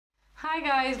Hi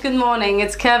guys, good morning,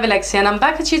 it's Curvy Lexie and I'm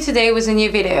back at you today with a new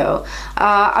video.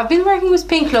 I've been working with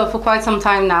Pink Clove for quite some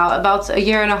time now, about a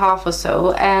year and a half or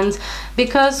so, and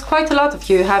because quite a lot of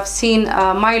you have seen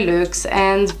my looks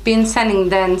and been sending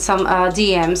then some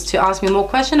DMs to ask me more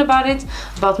questions about it,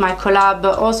 about my collab,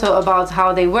 but also about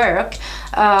how they work,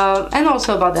 and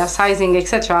also about their sizing,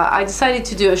 etc. I decided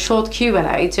to do a short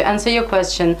Q&A to answer your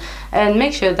question and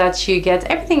make sure that you get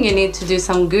everything you need to do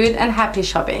some good and happy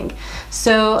shopping.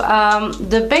 So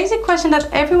the basic question that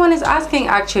everyone is asking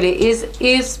actually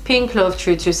is Pink Clove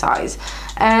true to size?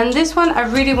 And this one I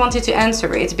really wanted to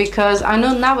answer it because I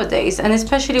know nowadays, and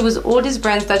especially with all these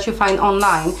brands that you find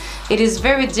online, it is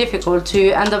very difficult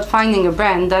to end up finding a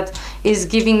brand that is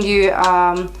giving you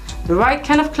the right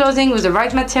kind of clothing with the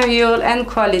right material and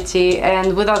quality,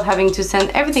 and without having to send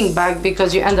everything back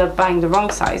because you end up buying the wrong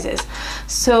sizes.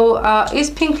 So is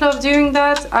Pink Clove doing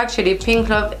that? Actually, Pink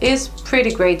Clove is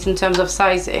pretty great in terms of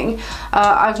sizing.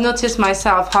 I've noticed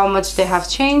myself how much they have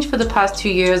changed for the past 2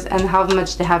 years and how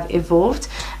much they have evolved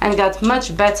and got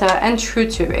much better and true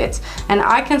to it. And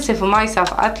I can say for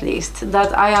myself at least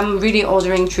that I am really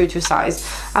ordering true to size.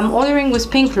 I'm ordering with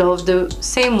Pink Clove the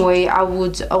same way I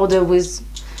would order with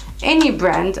any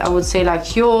brand, I would say,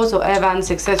 like yours or Evans,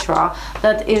 etc.,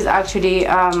 that is actually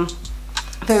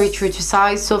very true to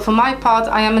size. So for my part,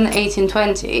 I am an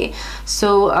 18-20,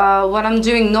 so what I'm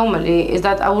doing normally is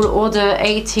that I will order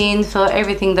 18 for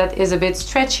everything that is a bit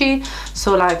stretchy,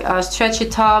 so like stretchy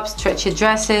tops, stretchy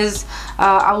dresses.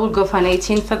 I will go for an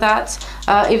 18 for that.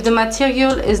 If the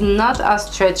material is not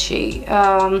as stretchy,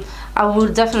 I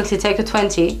will definitely take a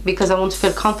 20 because I want to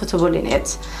feel comfortable in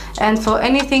it. And for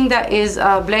anything that is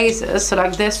blazers, so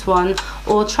like this one,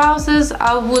 or trousers,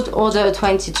 I would order a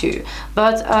 22.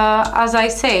 But as I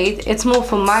said, it's more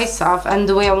for myself and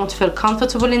the way I want to feel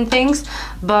comfortable in things,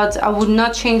 but I would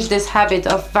not change this habit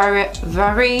of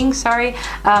varying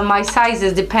my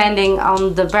sizes depending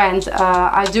on the brand.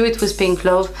 I do it with Pink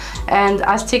Clove and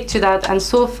I stick to that, and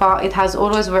so far it has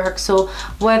always worked. So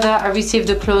whether I receive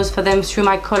the clothes for them through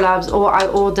my collabs or I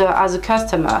order as a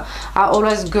customer, I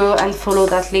always go and follow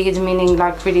that lead, meaning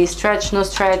like really stretch, no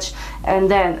stretch, and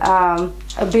then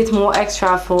a bit more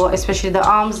extra for especially the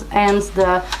arms and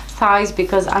the thighs,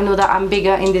 because I know that I'm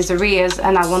bigger in these areas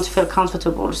and I want to feel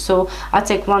comfortable. So I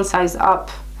take one size up,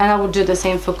 and I would do the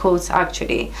same for coats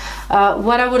actually.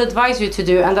 What I would advise you to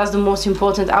do, and that's the most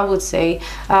important I would say,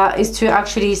 is to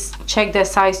actually check their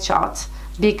size chart.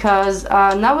 Because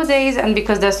nowadays, and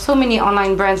because there's so many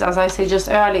online brands, as I said just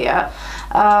earlier,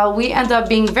 we end up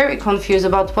being very confused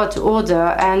about what to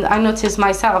order. And I noticed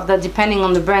myself that depending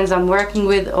on the brands I'm working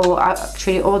with or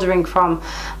actually ordering from,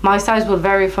 my size will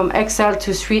vary from XL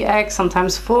to 3X,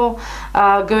 sometimes 4,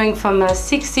 going from a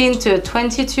 16 to a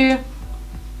 22.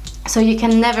 So you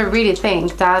can never really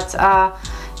think that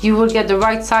you will get the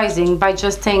right sizing by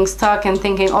just staying stuck and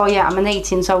thinking, oh yeah, I'm an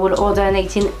 18, so I will order an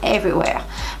 18 everywhere,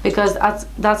 because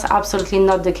that's absolutely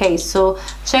not the case. So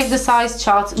check the size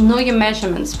chart, know your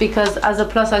measurements, because as a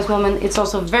plus size woman, it's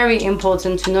also very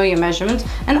important to know your measurements,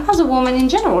 and as a woman in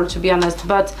general, to be honest.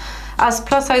 But as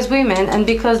plus size women, and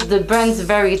because the brands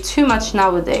vary too much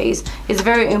nowadays, it's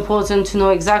very important to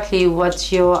know exactly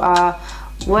what your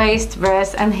waist,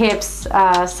 breast and hips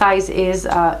size is,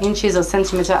 inches or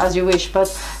centimeter as you wish, but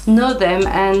know them.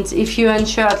 And if you're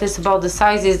unsure at least about the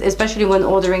sizes, especially when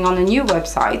ordering on a new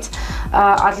website,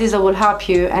 at least that will help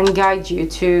you and guide you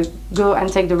to go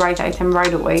and take the right item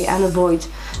right away and avoid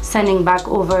sending back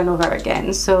over and over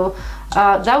again. So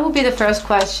that would be the first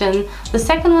question. The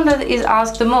second one that is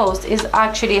asked the most is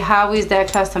actually how is their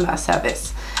customer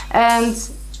service, and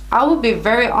I would be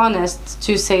very honest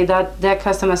to say that their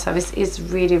customer service is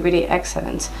really, really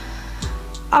excellent.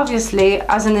 Obviously,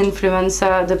 as an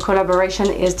influencer, the collaboration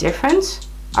is different.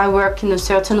 I work in a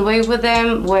certain way with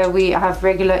them, where we have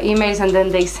regular emails and then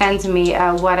they send me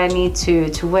what I need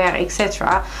to wear,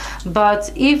 etc.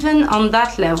 But even on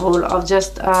that level of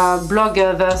just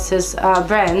blogger versus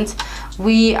brand,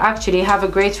 we actually have a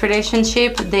great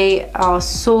relationship. They are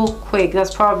so quick.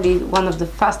 That's probably one of the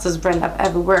fastest brands I've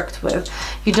ever worked with.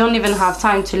 You don't even have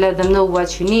time to let them know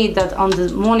what you need, that on the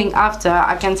morning after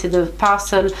I can see the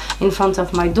parcel in front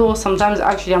of my door. Sometimes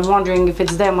actually I'm wondering if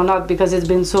it's them or not, because it's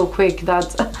been so quick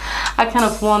that I kind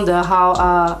of wonder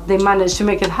how they managed to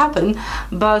make it happen.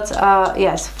 But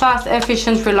yes, fast,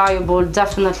 efficient, reliable,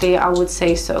 definitely I would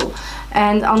say so.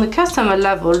 And on the customer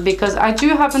level, because I do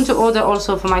happen to order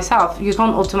also for myself, you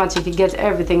can't automatically get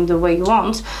everything the way you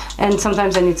want, and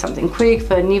sometimes I need something quick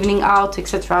for an evening out,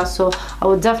 etc. So I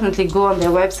would definitely go on their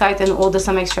website and order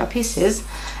some extra pieces.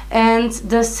 And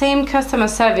the same customer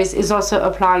service is also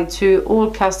applied to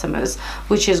all customers,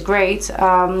 which is great.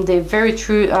 They're very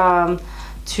true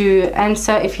to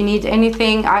answer if you need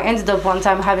anything. I ended up one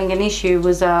time having an issue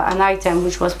with an item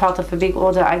which was part of a big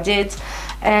order I did,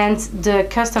 and the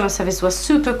customer service was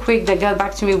super quick. They got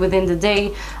back to me within the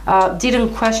day,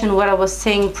 didn't question what I was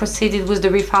saying, proceeded with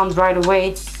the refund right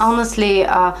away. Honestly,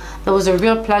 that was a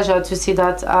real pleasure to see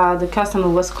that the customer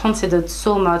was considered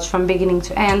so much from beginning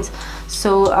to end.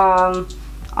 So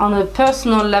on a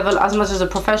personal level as much as a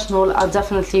professional, I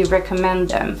definitely recommend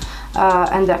them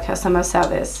and their customer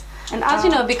service. And as you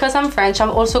know, because I'm French, I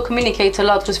also communicate a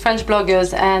lot with French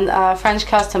bloggers and French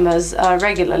customers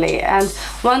regularly. And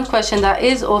one question that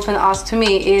is often asked to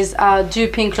me is, do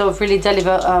Pink Clove really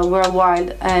deliver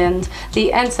worldwide? And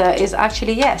the answer is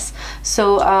actually yes. So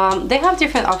they have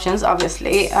different options,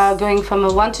 obviously, going from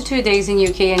a 1 to 2 days in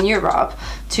UK and Europe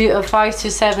to a 5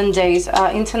 to 7 days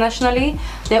internationally.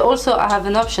 They also have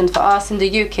an option for us in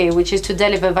the UK, which is to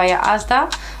deliver via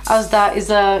Asda. Asda is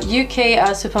a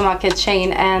UK supermarket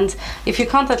chain, and if you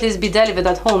can't at least be delivered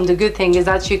at home, the good thing is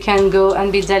that you can go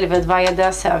and be delivered via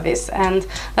their service, and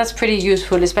that's pretty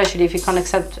useful, especially if you can't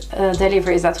accept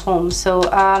deliveries at home. So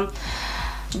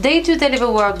they do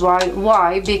deliver worldwide.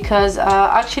 Why? Because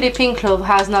actually Pink Clove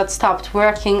has not stopped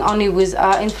working only with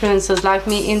influencers like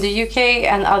me in the UK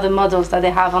and other models that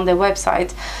they have on their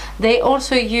website. They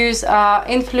also use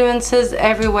influencers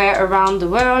everywhere around the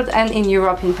world and in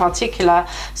Europe in particular,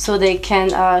 so they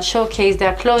can showcase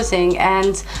their clothing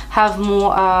and have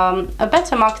more a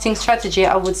better marketing strategy,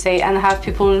 I would say, and have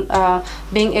people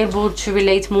being able to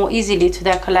relate more easily to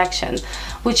their collection,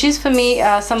 which is for me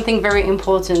something very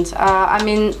important. I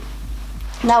mean,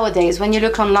 nowadays when you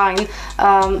look online,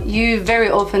 you very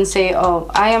often say, oh,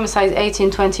 I am a size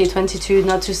 18, 20, 22,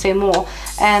 not to say more,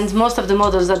 and most of the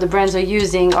models that the brands are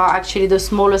using are actually the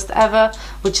smallest ever,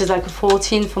 which is like a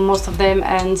 14 for most of them,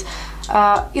 and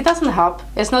it doesn't help.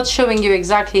 It's not showing you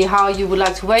exactly how you would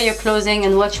like to wear your clothing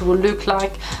and what you will look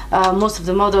like. Most of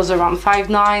the models are around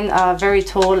 5'9", very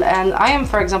tall, and I am,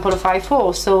 for example, a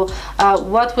 5'4", so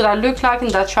what would I look like in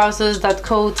that trousers, that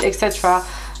coat, etc.?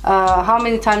 How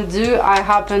many times do I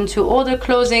happen to order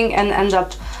clothing and end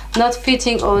up not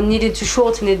fitting or needed to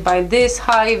shorten it by this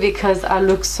high because I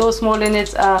look so small in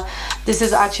it? This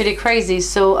is actually crazy.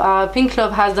 So Pink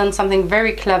Clove has done something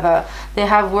very clever. They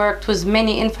have worked with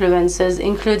many influencers,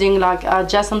 including like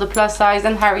Jess on the Plus Size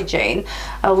and Harry Jane,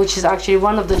 which is actually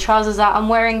one of the trousers that I'm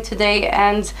wearing today,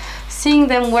 and seeing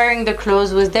them wearing the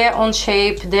clothes with their own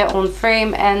shape, their own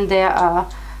frame, and their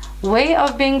way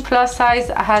of being plus size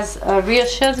has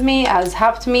reassured me, has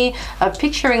helped me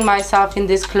picturing myself in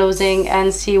this clothing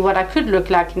and see what I could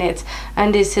look like in it,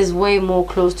 and this is way more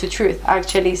close to truth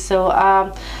actually.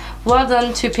 So well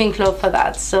done to Pink Clove for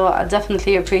that. So I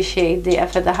definitely appreciate the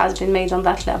effort that has been made on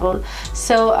that level.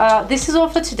 So this is all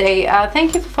for today.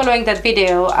 Thank you for following that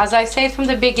video. As I said from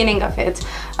the beginning of it,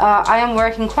 I am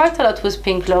working quite a lot with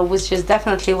Pink Clove, which is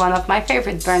definitely one of my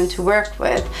favorite brands to work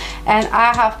with, and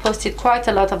I have posted quite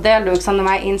a lot of their looks on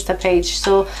my Insta page,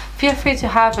 so feel free to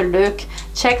have a look.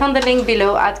 Check on the link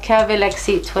below at Curvy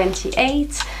Lexie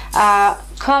 28.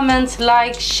 Comment,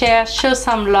 like, share, show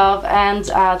some love, and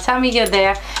tell me you're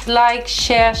there. Like,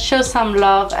 share, show some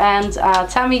love, and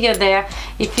tell me you're there.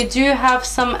 If you do have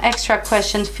some extra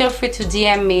questions, feel free to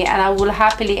DM me and I will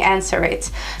happily answer it.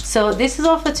 So this is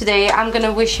all for today. I'm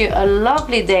gonna wish you a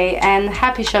lovely day and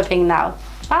happy shopping now.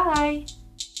 Bye.